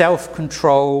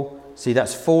 self-control. See,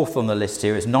 that's fourth on the list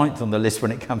here. It's ninth on the list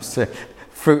when it comes to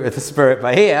fruit of the Spirit.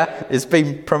 But here, it's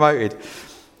been promoted.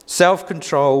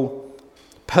 Self-control,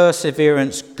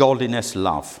 perseverance, godliness,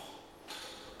 love.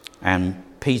 And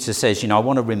Peter says, I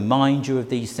want to remind you of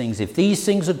these things. If these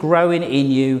things are growing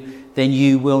in you, then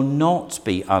you will not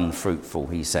be unfruitful,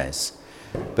 he says.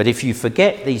 But if you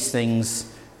forget these things,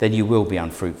 then you will be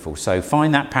unfruitful. So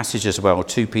find that passage as well,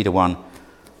 2 Peter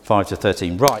 1:5 to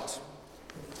 13. Right,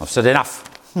 I've said enough.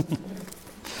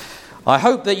 I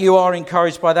hope that you are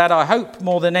encouraged by that. I hope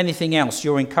more than anything else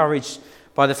you're encouraged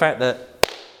by the fact that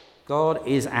God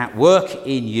is at work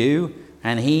in you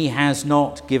and he has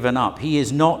not given up. He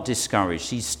is not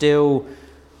discouraged. He's still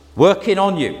working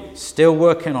on you,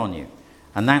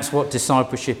 And that's what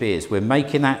discipleship is. We're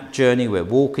making that journey. We're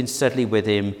walking steadily with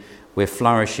him. We're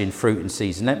flourishing fruit and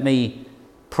season. Let me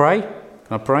pray. Can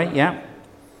I pray? Yeah.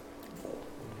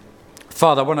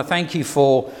 Father, I want to thank you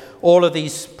for all of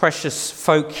these precious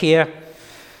folk here.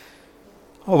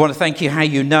 I want to thank you how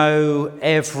you know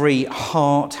every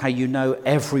heart, how you know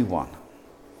everyone.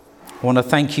 I want to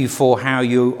thank you for how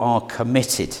you are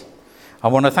committed. I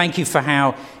want to thank you for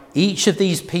how each of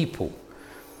these people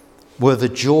were the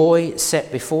joy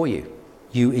set before you.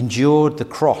 You endured the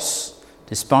cross,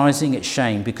 despising its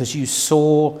shame, because you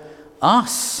saw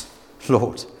us,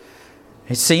 Lord.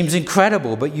 It seems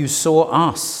incredible, but you saw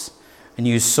us, and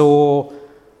you saw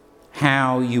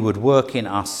how you would work in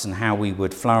us and how we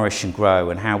would flourish and grow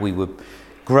and how we would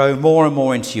grow more and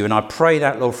more into you. And I pray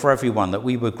that, Lord, for everyone, that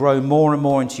we would grow more and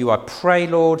more into you. I pray,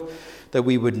 Lord, that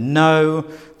we would know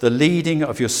the leading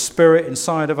of your Spirit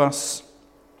inside of us.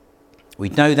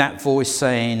 We'd know that voice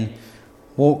saying,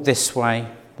 walk this way,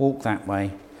 walk that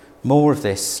way, more of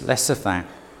this, less of that.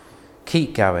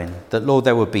 Keep going. That, Lord,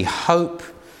 there would be hope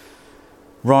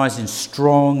rising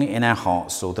strong in our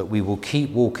hearts, Lord, that we will keep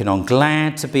walking on.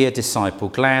 Glad to be a disciple,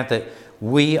 glad that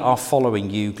we are following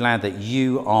you, glad that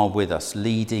you are with us,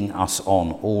 leading us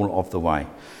on all of the way.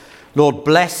 Lord,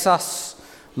 bless us.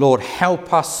 Lord,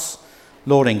 help us.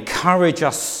 Lord, encourage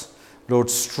us. Lord,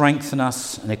 strengthen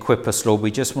us and equip us, Lord. We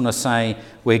just want to say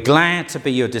we're glad to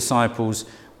be your disciples.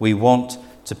 We want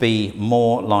to be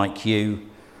more like you.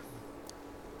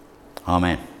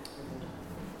 Amen.